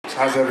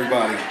How's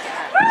everybody?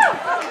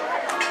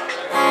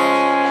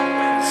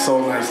 It's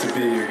so nice to be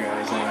here,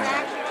 guys.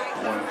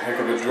 One heck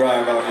of a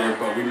drive out here,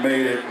 but we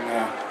made it, and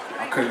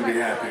I couldn't be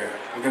happier.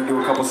 We're gonna do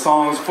a couple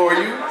songs for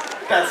you.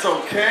 That's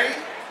okay.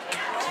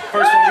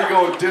 First one we're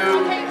gonna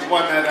do is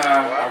one that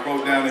I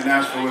wrote down in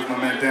Nashville with my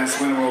man Dan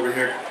Swinner over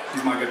here.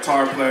 He's my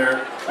guitar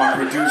player, my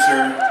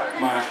producer,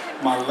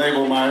 my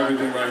label, my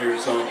everything right here.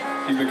 So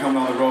he's been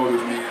coming on the road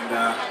with me, and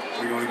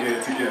we're gonna get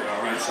it together,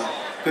 all right? So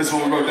this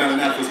one we wrote down in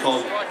Nashville is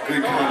called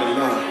Good Kind of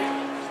Love.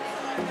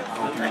 I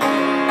hope you know.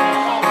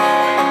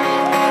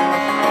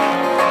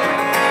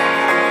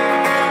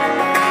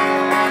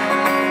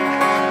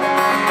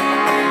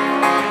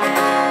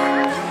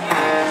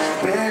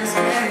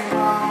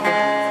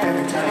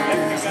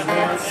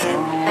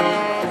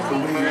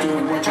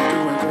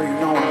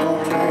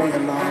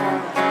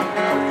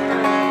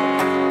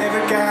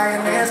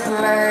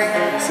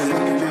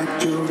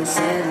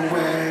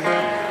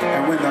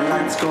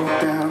 Go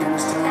down,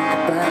 it's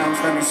time to bounce,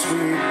 let me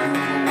sweep you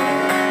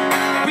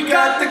away. We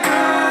got the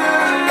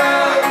good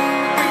love,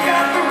 we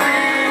got the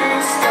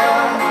real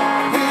stuff.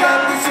 We got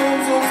the zoom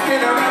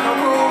spin around the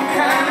room,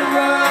 kind of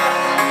rough.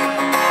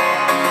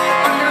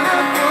 Under the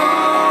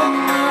full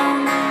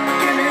moon,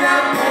 give me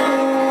that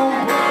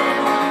boom,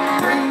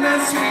 boom. Bring that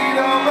sweet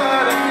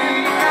over to me,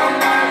 come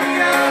light me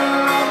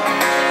up.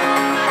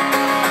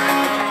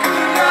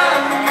 Good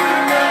love,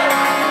 good love,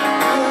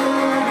 good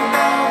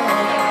love.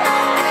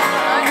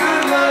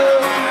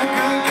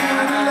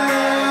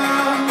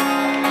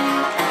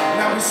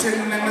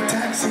 Sitting in the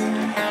taxi,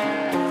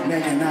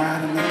 making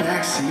out in the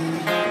backseat.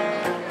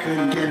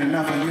 Couldn't get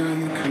enough of you,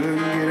 you couldn't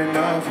get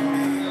enough of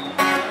me.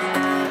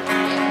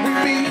 We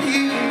be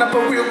heating up a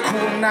real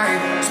cool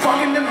night,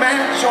 sparking the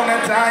match on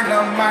that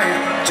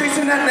dynamite,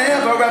 chasing that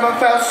never ever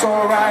felt so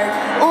right.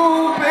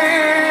 Ooh,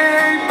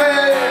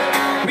 baby,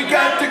 we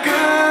got the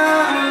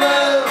good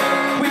love,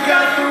 we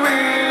got the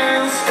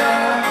real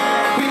stuff.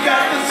 We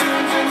got the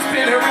zoom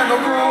spin around the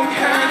room,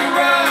 kind of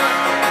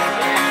rough.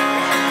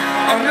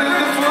 Under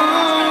the full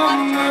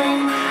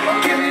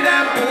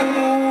boom,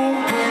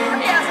 boom,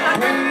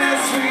 bring that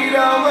sweet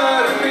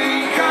over to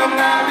me. Come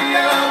light me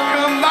up,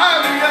 come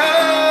light me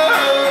up.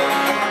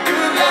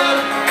 Good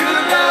love,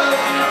 good love,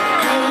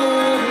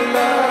 good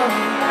love,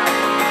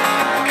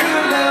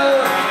 good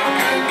love,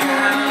 good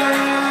kind of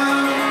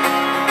love.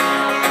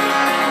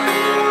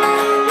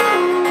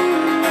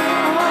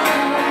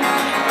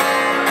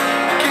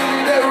 Give me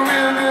that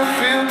real good,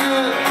 feel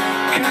good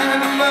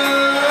kind of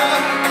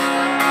love.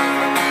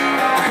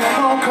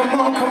 Come on, come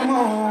on, come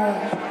on.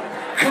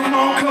 Come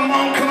on, come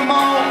on, come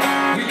on.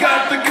 We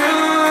got the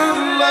good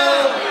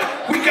love.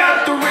 We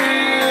got the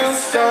real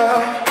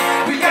stuff.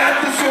 We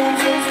got the zoom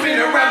spin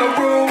around the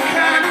room,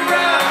 kind of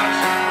rush.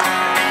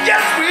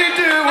 Yes, we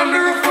do.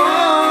 Under a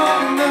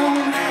full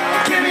moon,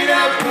 give me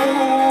that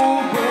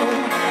boom,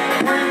 boom.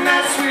 Bring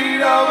that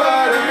sweet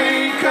over to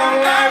me. Come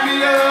light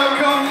me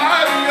up, come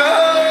light me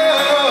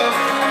up.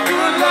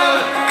 Good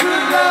love,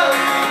 good love,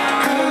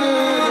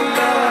 good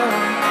love,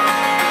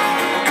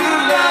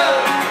 good love,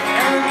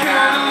 good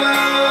kind of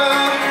love.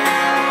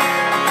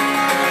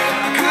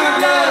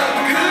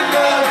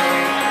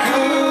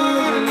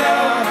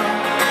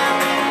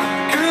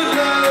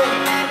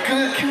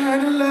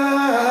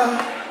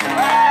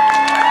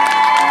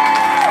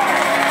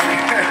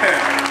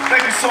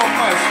 Thank you so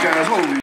much, guys. Holy